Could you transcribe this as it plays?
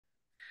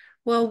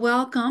Well,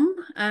 welcome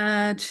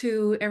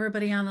to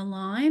everybody on the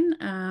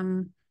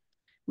line.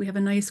 We have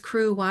a nice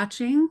crew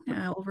watching,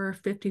 over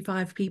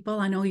 55 people.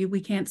 I know we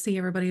can't see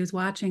everybody who's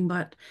watching,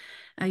 but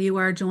you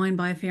are joined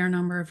by a fair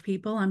number of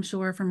people, I'm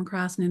sure, from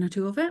across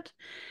NunatuKavut.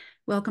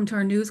 Welcome to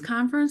our news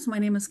conference. My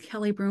name is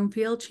Kelly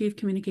Broomfield, Chief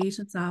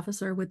Communications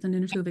Officer with the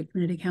NunatuKavut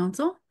Community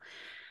Council.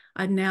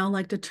 I'd now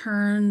like to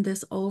turn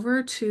this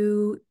over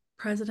to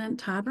President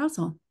Todd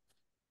Russell.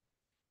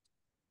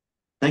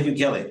 Thank you,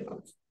 Kelly.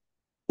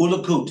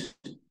 Ullukut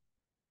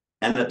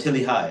and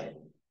Atelihai,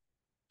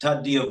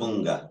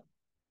 Toddiuvunga.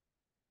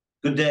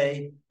 Good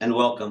day and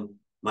welcome.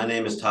 My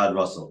name is Todd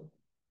Russell.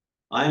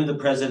 I am the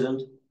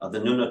president of the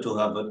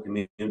NunatuKavut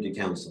Community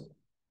Council,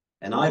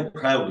 and I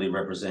proudly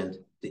represent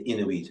the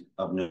Inuit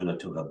of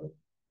NunatuKavut,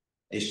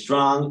 a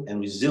strong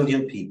and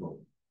resilient people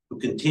who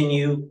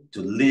continue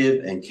to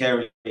live and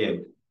carry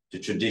out the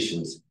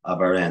traditions of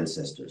our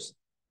ancestors.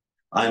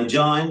 I am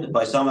joined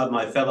by some of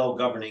my fellow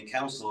governing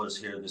councillors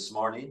here this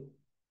morning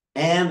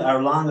and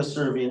our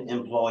longest-serving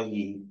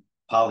employee,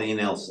 Pauline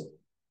Elson,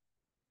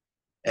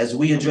 as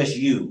we address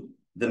you,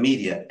 the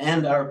media,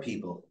 and our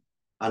people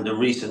on the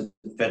recent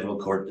federal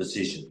court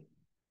decision.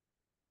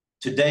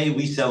 Today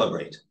we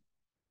celebrate.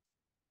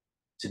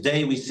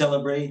 Today we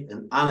celebrate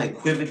an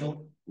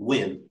unequivocal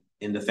win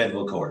in the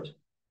federal court.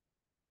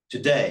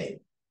 Today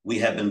we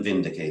have been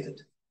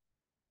vindicated.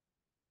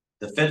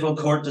 The federal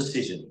court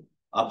decision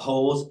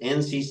upholds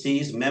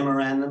NCC's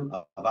Memorandum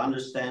of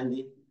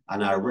Understanding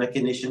on our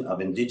recognition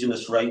of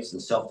Indigenous rights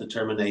and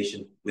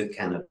self-determination with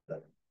Canada.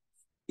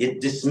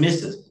 It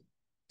dismisses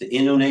the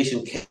Innu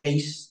Nation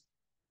case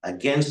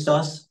against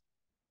us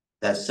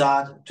that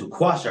sought to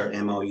quash our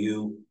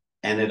MOU,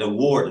 and it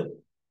awarded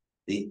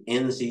the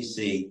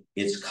NCC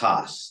its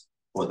costs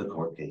for the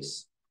court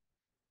case.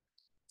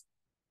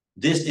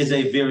 This is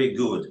a very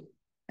good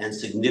and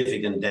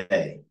significant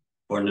day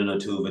for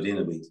NunatuKavut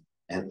Inuit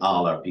and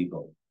all our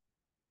people.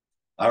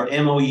 Our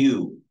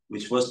MOU,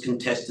 which was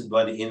contested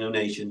by the Innu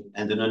Nation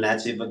and the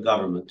NunatuKavut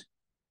government,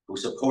 who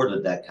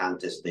supported that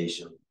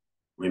contestation,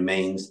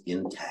 remains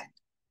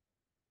intact.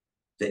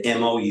 The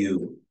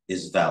MOU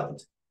is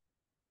valid.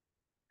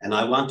 And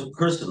I want to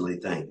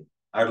personally thank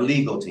our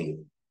legal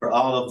team for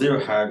all of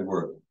their hard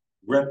work,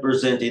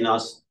 representing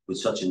us with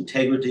such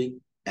integrity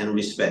and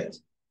respect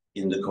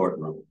in the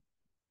courtroom.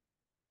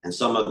 And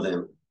some of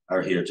them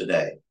are here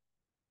today.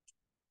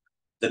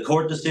 The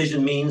court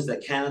decision means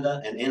that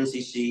Canada and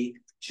NCC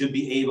should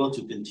be able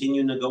to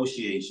continue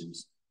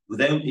negotiations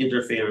without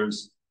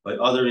interference by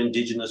other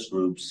Indigenous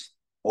groups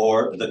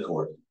or the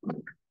court.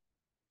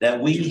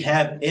 That we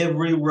have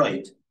every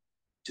right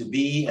to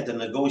be at the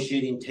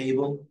negotiating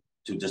table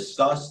to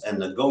discuss and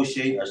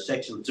negotiate our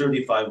Section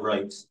 35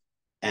 rights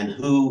and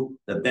who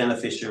the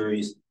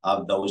beneficiaries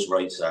of those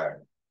rights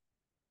are.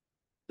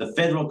 The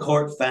federal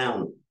court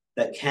found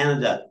that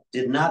Canada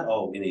did not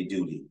owe any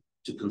duty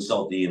to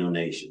consult the Innu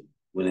Nation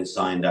when it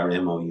signed our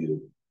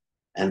MOU,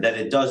 and that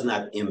it does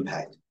not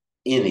impact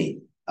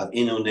any of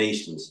Innu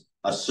Nation's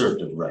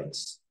assertive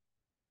rights.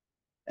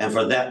 And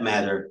for that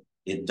matter,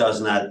 it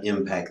does not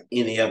impact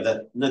any of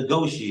the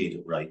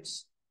negotiated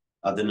rights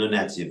of the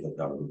NunatuKavut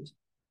government.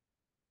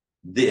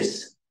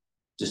 This,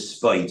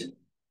 despite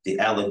the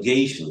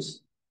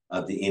allegations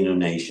of the Innu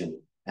Nation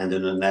and the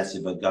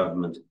NunatuKavut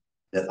government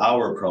that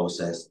our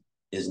process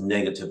is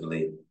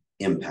negatively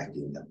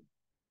impacting them.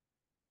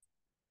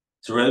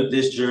 Throughout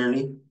this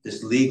journey,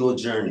 this legal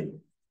journey,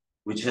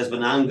 which has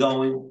been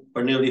ongoing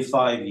for nearly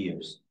 5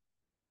 years,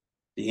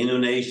 the Innu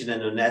Nation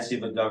and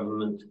NunatuKavut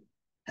government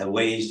have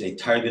waged a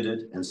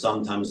targeted and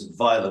sometimes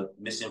violent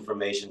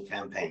misinformation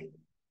campaign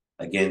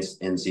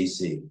against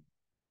NCC,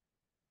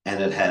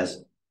 and it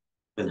has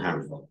been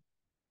harmful.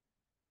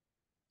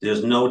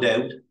 There's no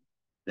doubt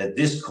that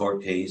this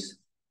court case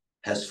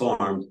has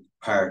formed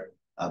part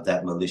of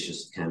that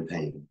malicious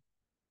campaign.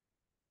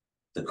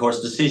 The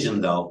court's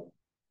decision, though,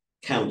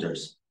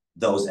 counters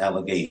those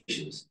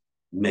allegations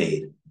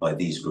made by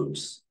these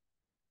groups.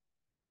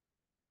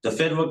 The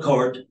federal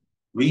court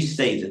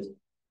restated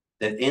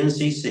that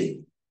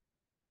NCC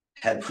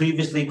had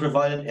previously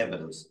provided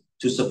evidence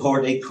to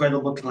support a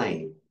credible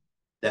claim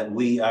that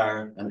we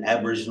are an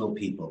Aboriginal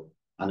people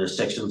under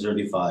Section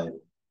 35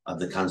 of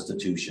the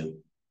Constitution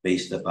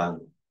based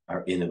upon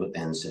our Inuit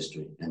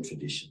ancestry and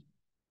tradition.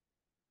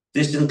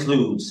 This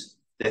includes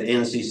that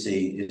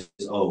NCC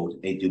is owed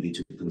a duty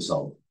to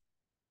consult.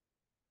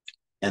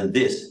 And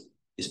this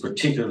is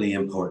particularly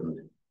important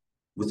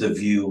with a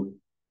view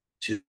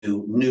to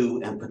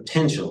new and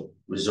potential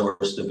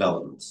resource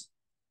developments,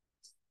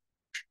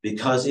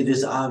 because it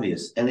is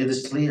obvious and it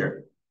is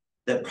clear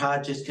that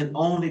projects can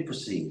only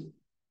proceed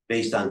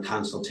based on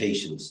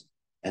consultations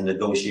and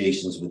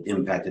negotiations with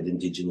impacted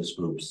Indigenous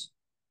groups.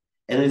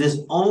 And it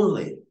is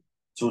only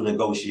through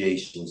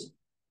negotiations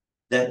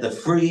that the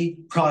free,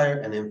 prior,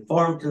 and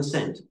informed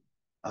consent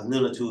of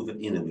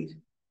NunatuKavut Inuit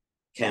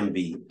can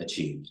be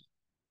achieved.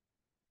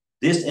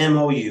 This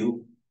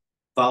MOU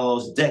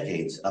follows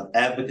decades of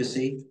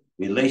advocacy,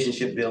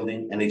 relationship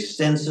building, and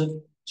extensive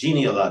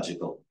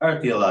genealogical,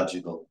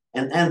 archaeological,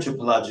 and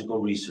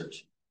anthropological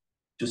research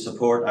to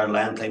support our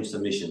land claim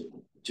submission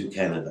to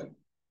Canada.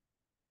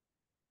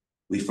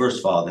 We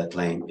first filed that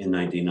claim in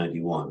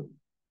 1991,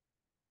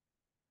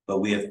 but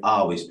we have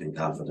always been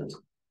confident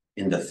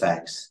in the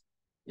facts,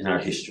 in our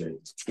history,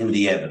 in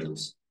the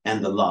evidence,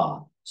 and the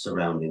law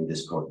surrounding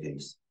this court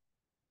case.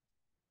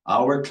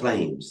 Our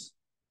claims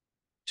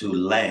to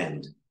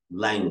land,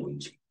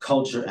 language,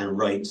 culture, and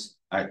rights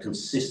are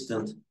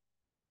consistent,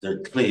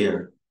 they're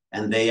clear,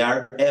 and they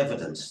are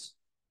evidenced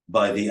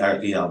by the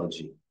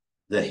archaeology,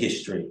 the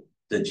history,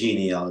 the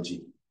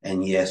genealogy,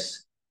 and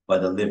yes, by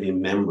the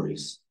living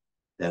memories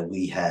that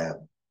we have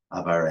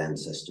of our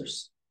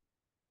ancestors.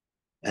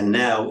 And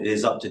now it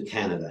is up to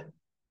Canada.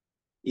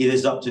 It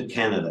is up to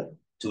Canada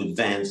to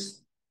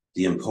advance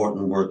the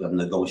important work of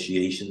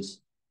negotiations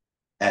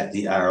at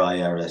the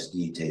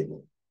RIRSD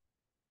table.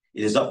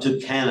 It is up to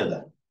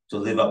Canada to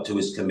live up to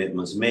its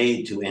commitments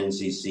made to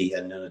NCC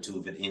and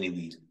NunatuKavut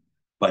Inuit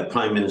by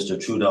Prime Minister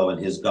Trudeau and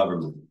his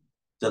government,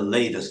 the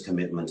latest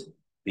commitment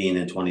being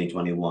in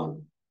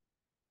 2021.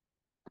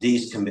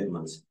 These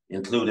commitments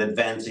include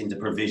advancing the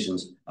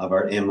provisions of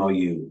our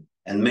MOU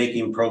and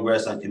making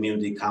progress on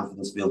community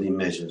confidence building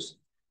measures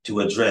to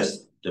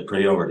address the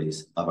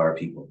priorities of our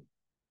people.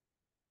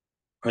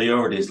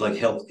 Priorities like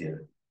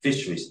healthcare,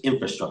 fisheries,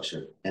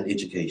 infrastructure, and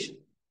education.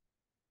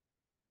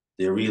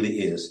 There really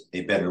is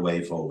a better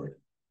way forward,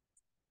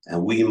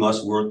 and we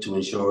must work to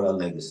ensure a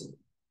legacy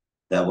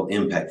that will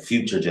impact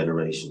future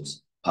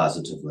generations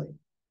positively.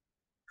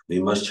 We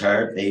must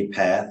chart a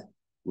path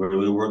where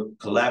we work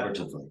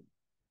collaboratively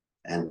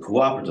and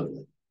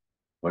cooperatively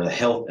for the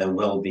health and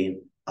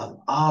well-being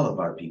of all of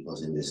our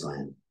peoples in this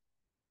land.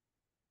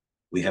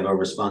 We have a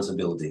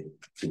responsibility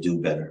to do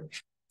better.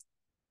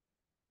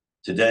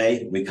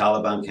 Today, we call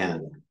upon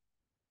Canada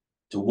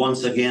to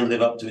once again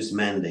live up to its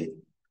mandate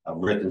of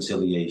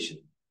reconciliation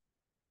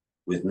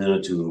with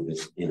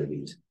NunatuKavut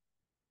Inuit,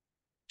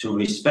 to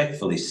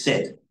respectfully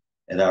sit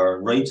at our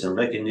rights and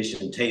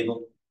recognition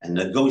table and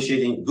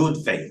negotiate in good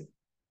faith,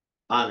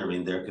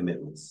 honoring their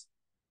commitments.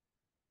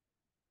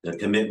 Their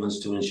commitments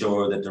to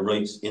ensure that the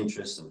rights,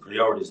 interests, and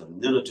priorities of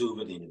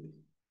NunatuKavut Inuit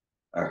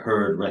are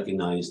heard,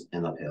 recognized,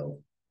 and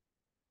upheld.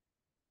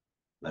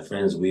 My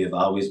friends, we have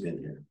always been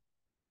here.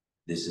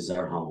 This is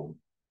our home.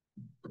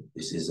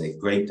 This is a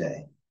great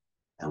day,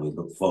 and we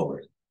look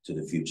forward to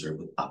the future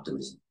with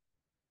optimism.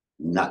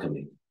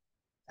 Nakami.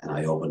 And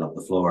I open up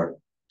the floor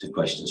to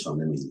questions from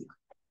the media.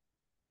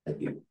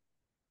 Thank you.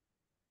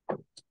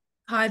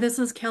 Hi, this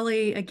is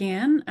Kelly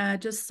again.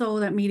 Just so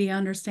that media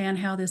understand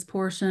how this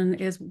portion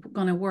is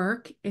going to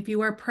work. If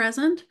you are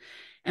present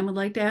and would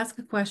like to ask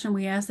a question,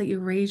 we ask that you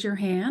raise your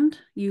hand,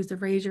 use the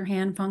raise your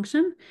hand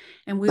function,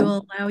 and we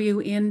will allow you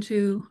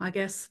into, I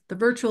guess, the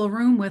virtual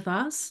room with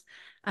us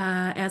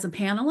as a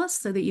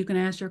panelist so that you can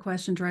ask your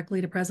question directly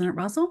to President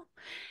Russell.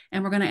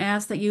 And we're going to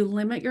ask that you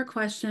limit your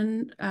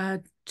question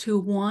to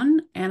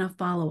one and a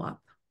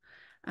follow-up,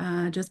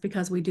 just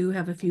because we do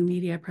have a few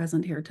media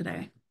present here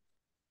today.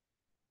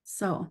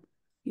 So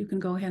you can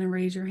go ahead and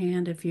raise your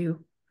hand if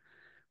you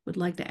would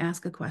like to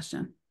ask a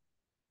question.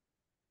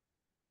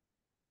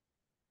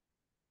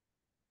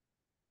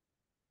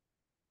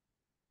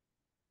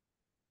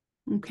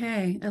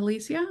 Okay,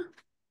 Alicia?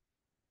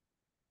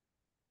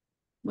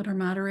 Would our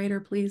moderator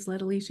please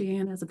let Alicia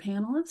in as a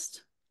panelist?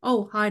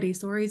 Oh, Heidi,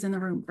 sorry, he's in the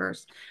room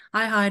first.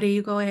 Hi, Heidi,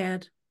 you go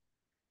ahead.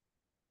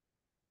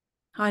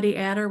 Heidi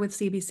Adder with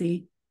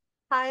CBC.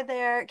 Hi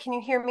there, can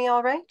you hear me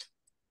all right?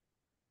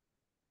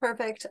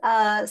 Perfect.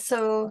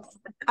 So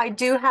I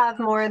do have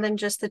more than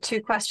just the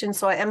two questions,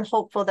 so I am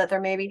hopeful that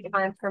there may be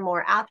time for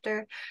more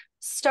after.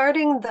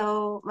 Starting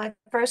though, my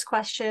first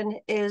question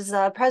is,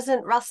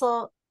 President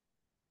Russell,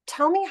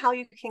 tell me how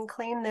you can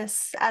claim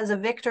this as a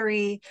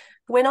victory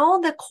when all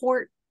the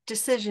court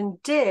decision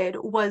did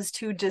was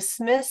to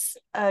dismiss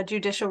a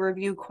judicial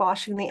review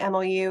quashing the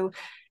MOU,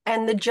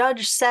 and the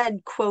judge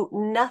said, quote,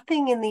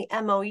 nothing in the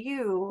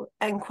MOU,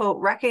 end quote,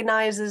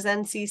 recognizes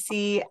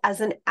NCC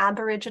as an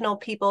Aboriginal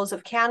Peoples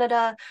of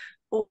Canada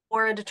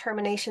or a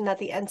determination that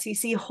the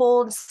NCC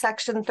holds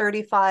Section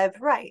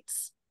 35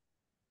 rights.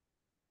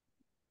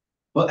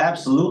 Well,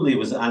 absolutely, it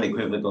was an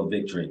unequivocal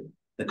victory.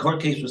 The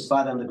court case was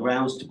filed on the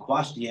grounds to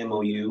quash the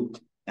MOU,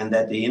 and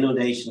that the Innu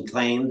Nation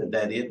claimed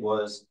that it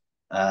was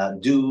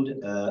owed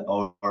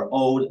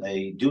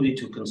a duty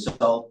to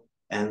consult,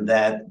 and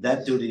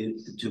that duty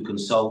to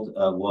consult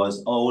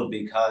was owed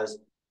because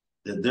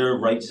their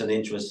rights and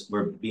interests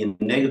were being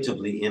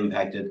negatively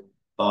impacted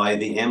by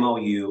the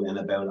MOU and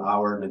about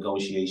our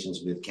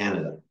negotiations with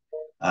Canada.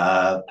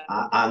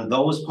 On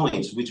those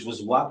points, which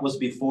was what was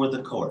before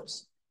the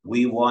courts,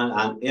 we won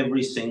on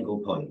every single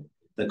point.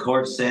 The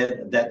court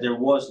said that there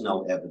was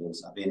no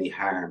evidence of any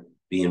harm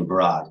being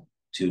brought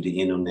to the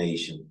Innu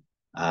Nation.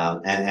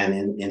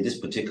 And in this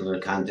particular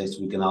context,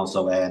 we can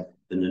also add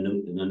the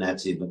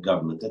NunatuKavut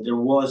government, that there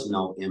was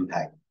no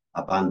impact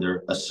upon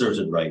their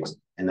asserted rights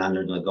and on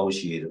their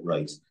negotiated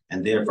rights,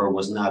 and therefore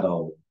was not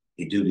owed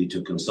a duty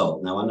to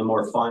consult. Now, on the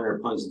more finer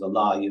points of the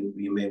law,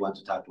 you may want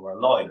to talk to our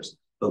lawyers,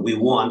 but we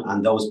won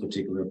on those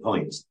particular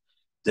points.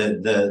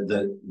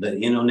 The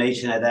Innu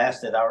Nation had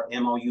asked that our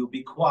MOU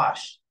be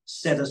quashed,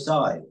 set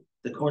aside.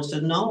 The court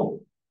said,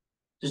 no,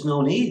 there's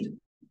no need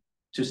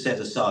to set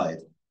aside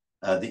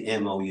the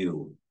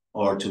MOU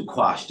or to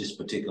quash this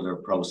particular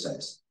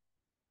process.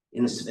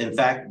 In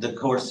fact, the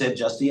court said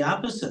just the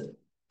opposite,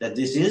 that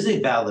this is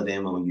a valid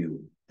MOU,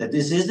 that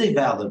this is a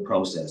valid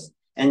process.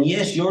 And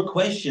yes, your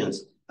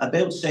questions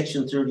about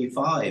Section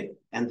 35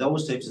 and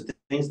those types of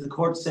things, the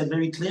court said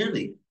very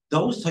clearly,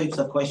 those types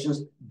of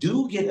questions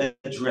do get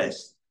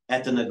addressed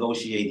at the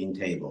negotiating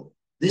table.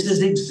 This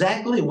is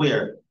exactly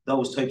where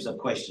those types of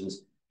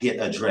questions get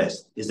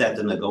addressed, is at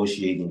the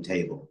negotiating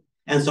table.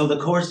 And so the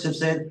courts have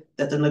said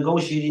that the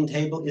negotiating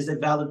table is a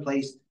valid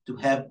place to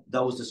have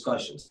those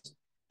discussions.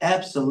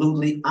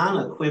 Absolutely,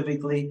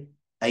 unequivocally,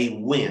 a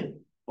win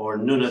for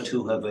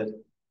NunatuKavut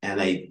and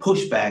a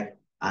pushback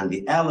on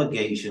the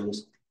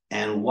allegations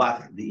and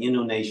what the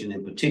Innu Nation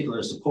in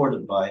particular,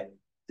 supported by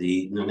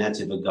the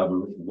NunatuKavut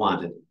government,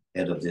 wanted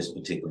out of this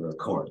particular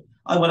court.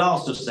 I would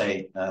also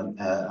say,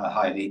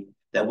 Heidi,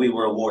 that we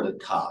were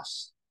awarded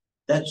costs.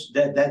 That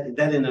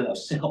in and of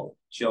itself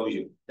shows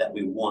you that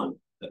we won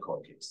the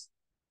court case.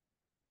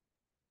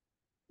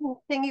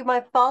 Thank you.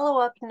 My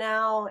follow-up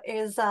now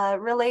is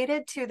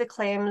related to the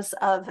claims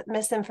of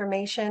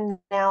misinformation.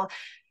 Now,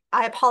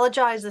 I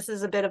apologize, this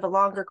is a bit of a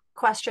longer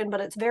question,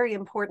 but it's very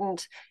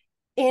important.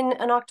 In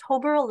an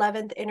October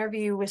 11th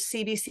interview with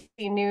CBC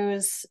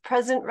News,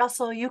 President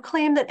Russell, you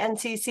claim that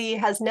NCC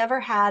has never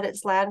had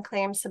its land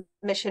claim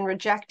submission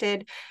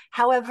rejected.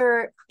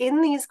 However,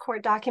 in these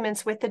court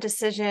documents with the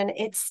decision,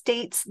 it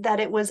states that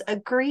it was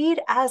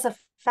agreed as a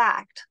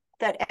fact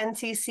that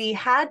NCC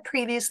had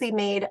previously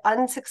made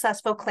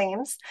unsuccessful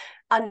claims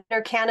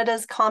under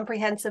Canada's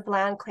comprehensive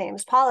land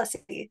claims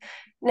policy.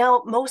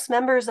 Now, most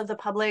members of the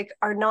public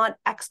are not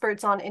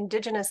experts on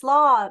Indigenous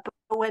law,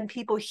 but when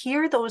people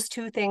hear those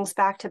two things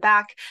back to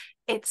back,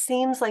 it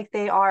seems like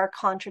they are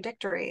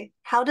contradictory.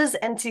 How does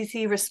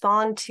NCC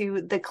respond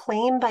to the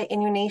claim by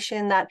Innu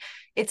Nation that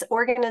its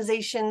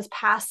organization's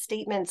past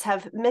statements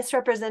have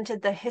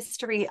misrepresented the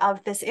history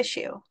of this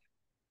issue?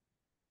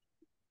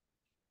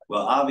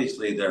 Well,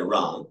 obviously they're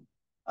wrong.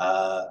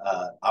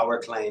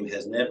 Our claim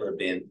has never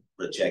been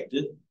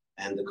rejected,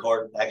 and the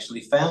court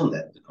actually found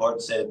that. The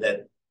court said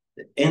that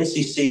the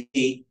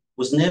NCC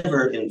was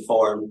never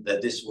informed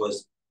that this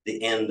was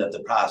the end of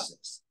the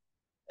process.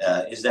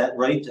 Is that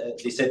right?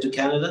 They said to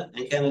Canada,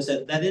 and Canada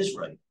said that is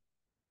right.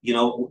 You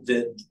know,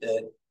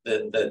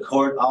 the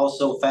court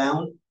also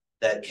found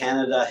that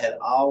Canada had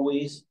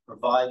always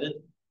provided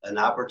an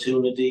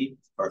opportunity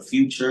for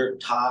future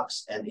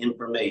talks and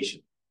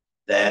information.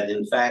 That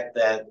in fact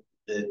that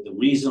the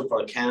reason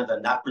for Canada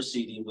not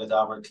proceeding with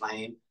our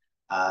claim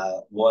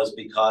was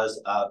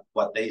because of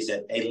what they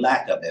said, a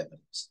lack of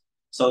evidence.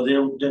 So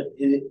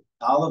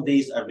all of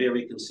these are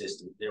very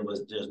consistent.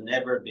 There's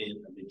never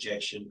been a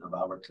rejection of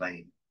our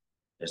claim.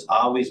 There's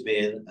always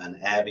been an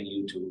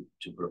avenue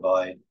to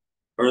provide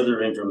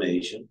further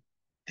information.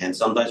 And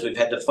sometimes we've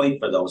had to fight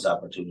for those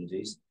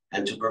opportunities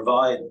and to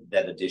provide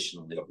that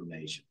additional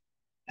information.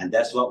 And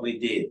that's what we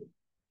did.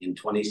 In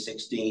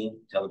 2016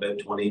 till about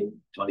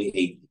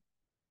 2018,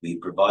 we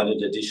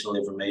provided additional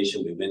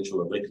information. We went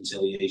through a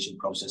reconciliation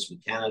process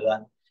with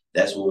Canada.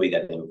 That's when we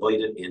got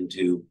invited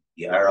into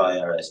the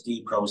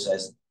RIRSD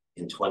process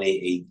in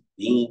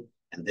 2018.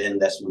 And then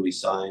that's when we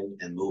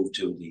signed and moved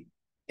to the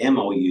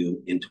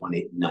MOU in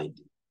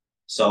 2019.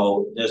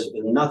 So there's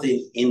been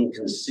nothing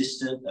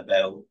inconsistent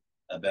about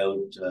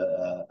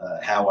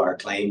how our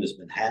claim has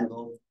been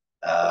handled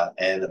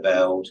and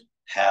about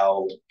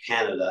how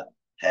Canada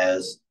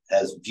has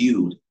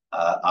viewed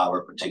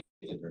our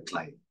particular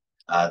claim.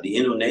 The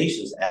Innu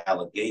Nation's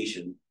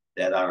allegation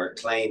that our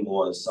claim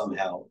was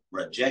somehow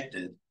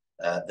rejected,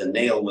 the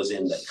nail was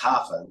in the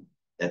coffin,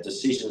 that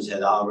decisions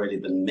had already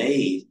been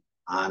made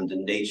on the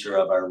nature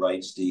of our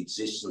rights, the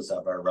existence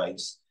of our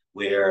rights,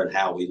 where and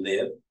how we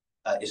live,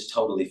 is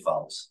totally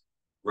false,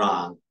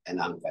 wrong, and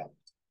unfounded.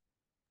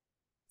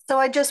 So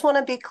I just want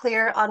to be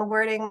clear on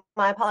wording.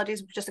 My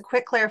apologies, just a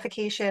quick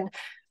clarification.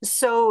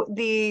 So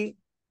the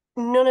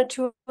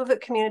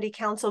NunatuKavut Community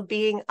Council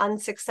being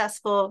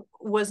unsuccessful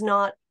was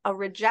not a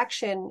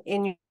rejection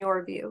in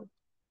your view?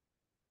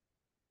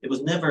 It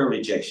was never a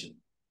rejection.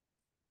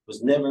 It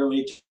was never a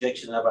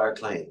rejection of our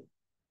claim.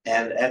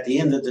 And at the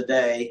end of the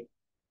day,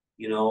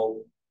 you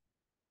know,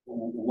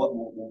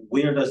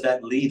 where does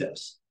that lead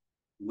us?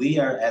 We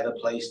are at a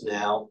place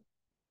now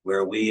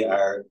where we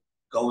are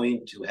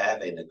going to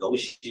have a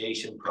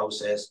negotiation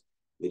process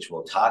which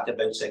will talk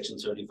about Section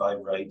 35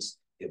 rights.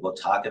 It will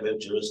talk about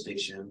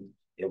jurisdiction.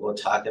 It will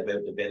talk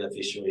about the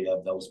beneficiary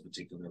of those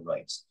particular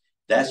rights.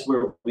 That's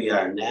where we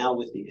are now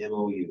with the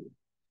MOU.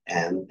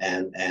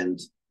 And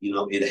you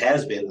know, it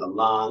has been a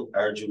long,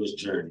 arduous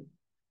journey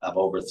of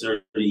over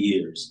 30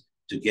 years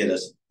to get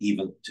us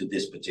even to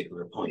this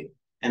particular point.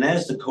 And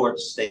as the court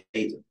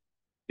stated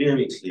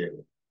very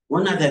clearly,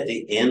 we're not at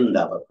the end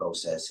of a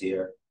process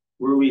here.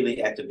 We're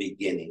really at the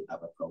beginning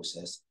of a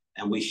process,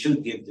 and we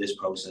should give this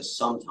process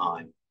some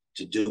time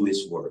to do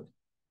its work,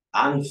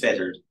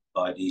 unfettered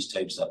by these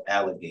types of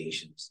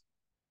allegations.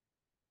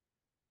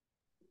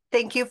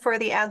 Thank you for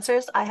the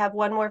answers. I have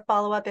one more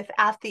follow-up if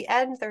at the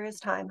end there is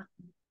time.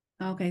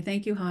 Okay,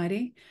 thank you,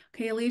 Heidi.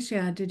 Okay,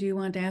 Alicia, did you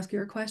want to ask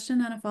your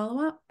question and a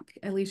follow-up?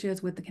 Alicia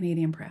is with the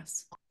Canadian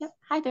Press. Yep.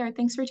 Hi there.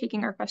 Thanks for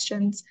taking our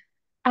questions.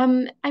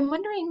 I'm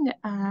wondering,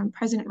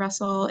 President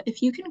Russell,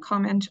 if you can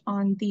comment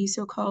on the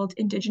so-called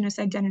Indigenous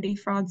Identity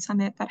Fraud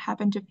Summit that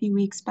happened a few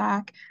weeks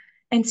back.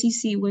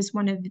 NCC was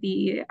one of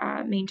the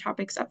main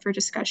topics up for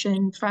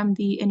discussion from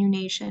the Innu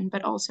Nation,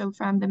 but also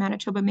from the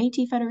Manitoba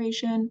Métis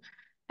Federation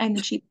and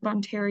the Chief of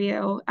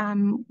Ontario.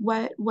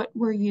 What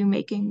were you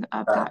making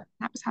of that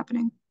was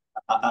happening?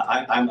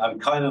 I'm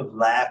kind of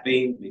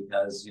laughing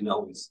because, you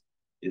know,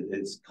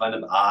 it's kind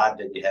of odd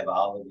that you have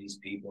all of these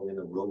people in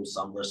a room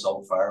somewhere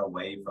so far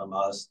away from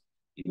us,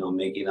 you know,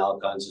 making all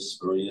kinds of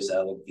spurious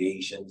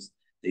allegations.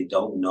 They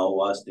don't know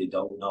us. They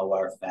don't know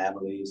our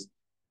families.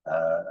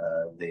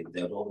 They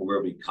don't know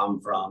where we come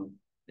from.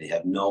 They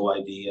have no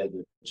idea.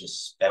 They're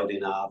just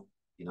spouting off,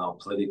 you know,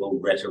 political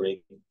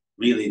rhetoric,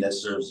 really that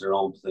serves their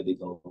own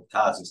political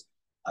causes.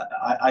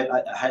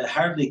 I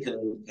hardly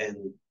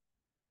can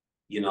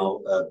you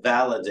know,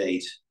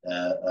 validate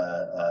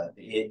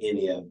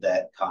any of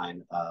that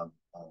kind of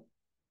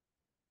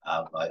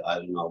I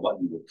don't know what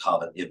you would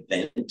call it,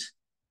 event,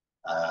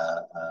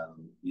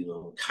 you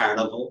know,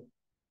 carnival,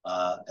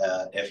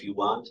 if you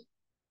want.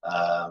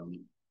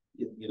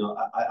 You know,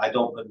 I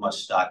don't put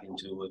much stock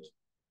into it.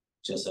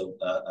 Just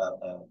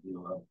you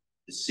know,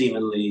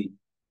 seemingly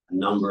a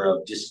number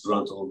of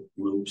disgruntled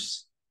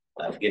groups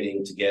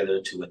getting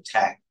together to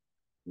attack,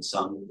 in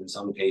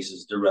some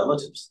cases, their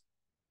relatives.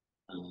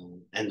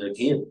 And their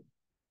kin,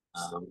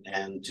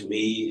 and to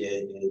me,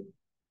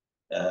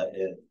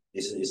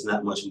 it's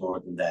not much more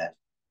than that,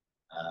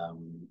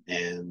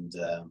 and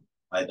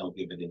I don't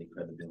give it any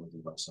credibility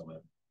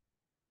whatsoever.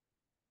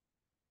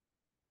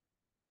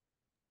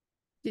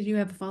 Did you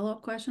have a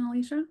follow-up question,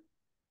 Alicia?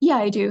 Yeah,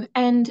 I do.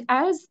 And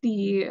as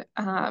the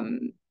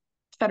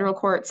federal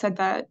court said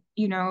that,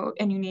 you know,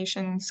 Innu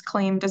Nation's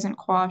claim doesn't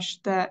quash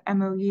the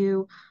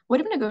MOU, what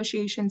have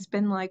negotiations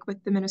been like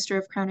with the Minister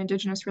of Crown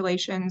Indigenous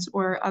Relations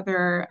or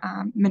other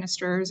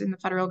ministers in the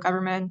federal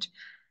government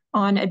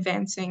on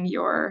advancing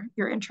your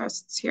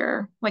interests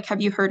here? Like,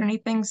 have you heard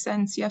anything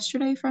since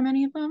yesterday from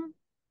any of them?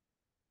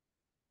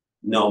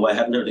 No, I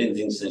haven't heard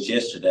anything since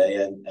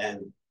yesterday,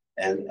 and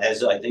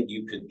as I think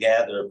you could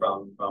gather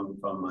from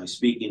my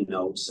speaking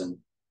notes and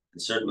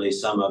certainly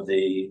some of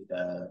the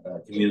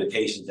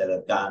communications that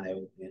have gone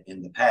out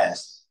in the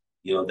past,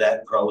 you know,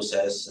 that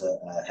process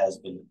has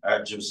been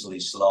arduously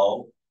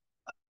slow,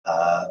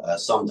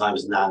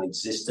 sometimes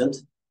non-existent.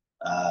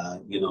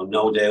 You know,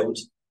 no doubt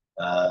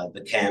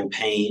the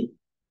campaign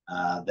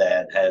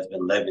that has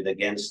been levied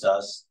against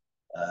us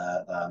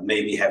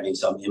may be having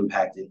some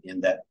impact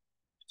in that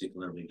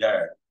particular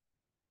regard.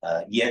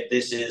 Yet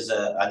this is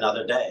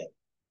another day,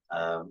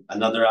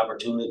 another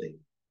opportunity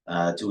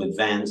to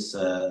advance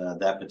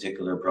that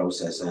particular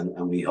process,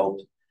 and we hope,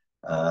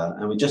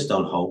 and we just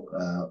don't hope.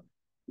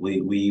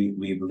 We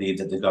believe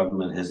that the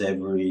government has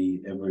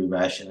every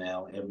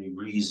rationale, every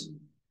reason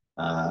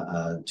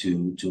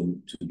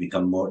to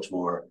become much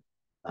more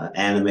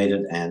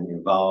animated and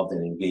involved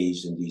and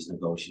engaged in these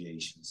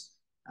negotiations,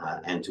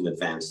 and to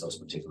advance those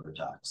particular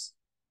talks.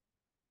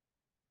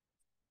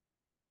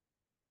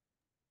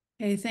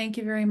 Okay, thank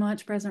you very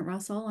much, President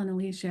Russell and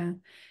Alicia.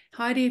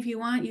 Heidi, if you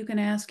want, you can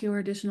ask your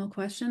additional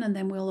question, and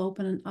then we'll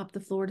open up the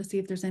floor to see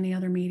if there's any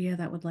other media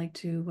that would like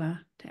to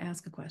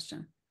ask a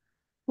question.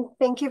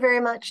 Thank you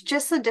very much.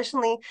 Just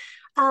additionally,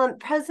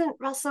 President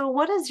Russell,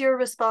 what is your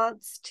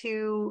response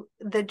to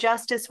the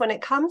justice when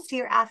it comes to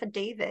your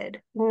affidavit,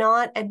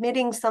 not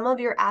admitting some of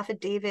your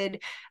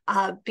affidavit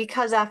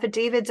because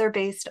affidavits are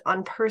based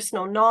on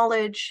personal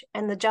knowledge,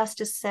 and the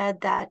justice said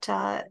that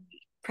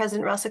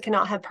President Russell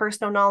cannot have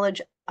personal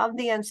knowledge of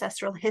the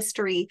ancestral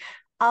history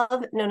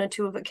of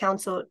NunatuKavut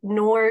Council,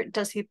 nor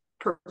does he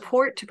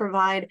purport to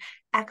provide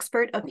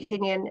expert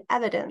opinion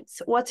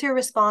evidence. What's your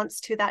response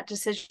to that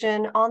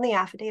decision on the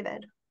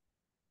affidavit?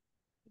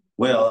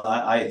 Well,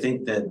 I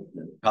think that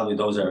probably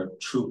those are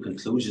true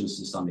conclusions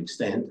to some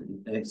extent,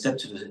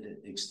 except to the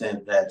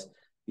extent that,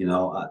 you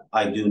know,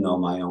 I do know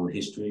my own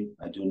history.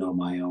 I do know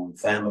my own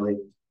family,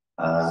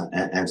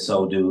 and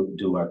so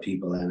do our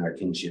people and our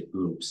kinship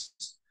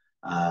groups.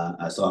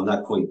 So I'm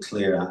not quite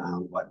clear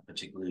on what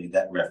particularly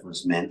that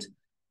reference meant.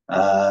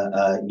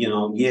 You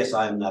know, yes,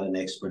 I'm not an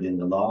expert in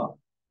the law,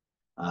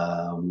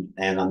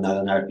 and I'm not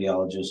an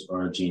archaeologist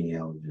or a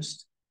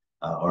genealogist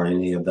or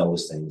any of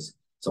those things.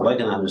 So I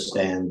can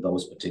understand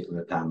those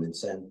particular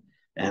comments, and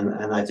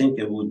I think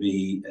it would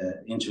be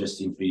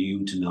interesting for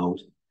you to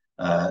note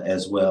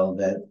as well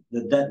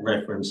that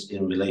reference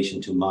in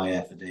relation to my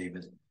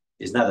affidavit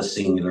is not a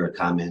singular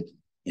comment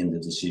in the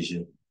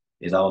decision.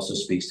 It also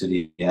speaks to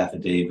the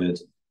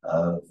affidavit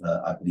of,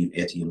 I believe,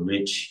 Etienne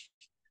Rich.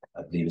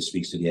 I believe it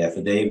speaks to the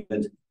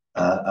affidavit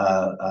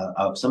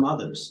of some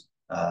others,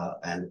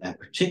 and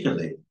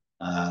particularly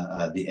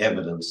the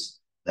evidence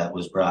that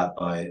was brought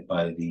by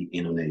the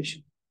Innu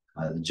Nation.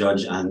 The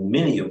judge on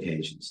many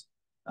occasions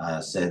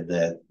said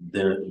that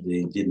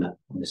they did not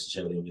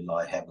necessarily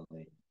rely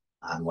heavily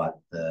on what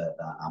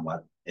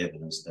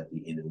evidence that the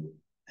Innu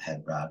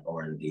had brought,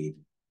 or indeed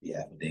the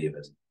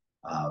affidavit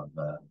of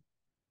the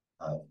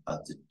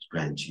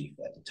Grand Chief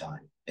at the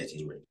time,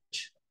 Atelihai.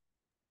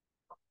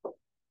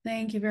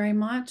 Thank you very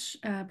much,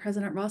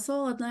 President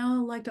Russell. I'd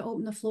now like to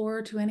open the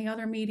floor to any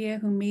other media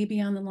who may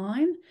be on the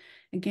line.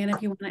 Again,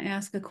 if you want to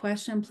ask a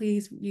question,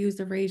 please use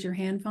the raise your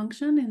hand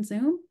function in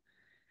Zoom.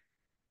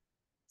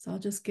 So I'll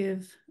just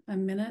give a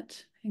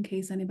minute in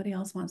case anybody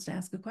else wants to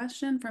ask a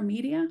question from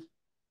media.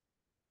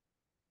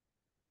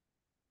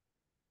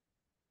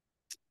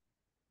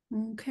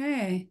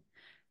 Okay,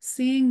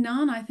 seeing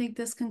none, I think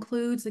this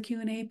concludes the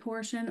Q&A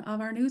portion of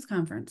our news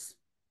conference.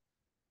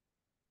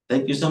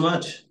 Thank you so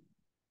much.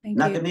 Thank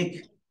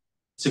you.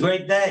 It's a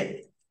great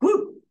day.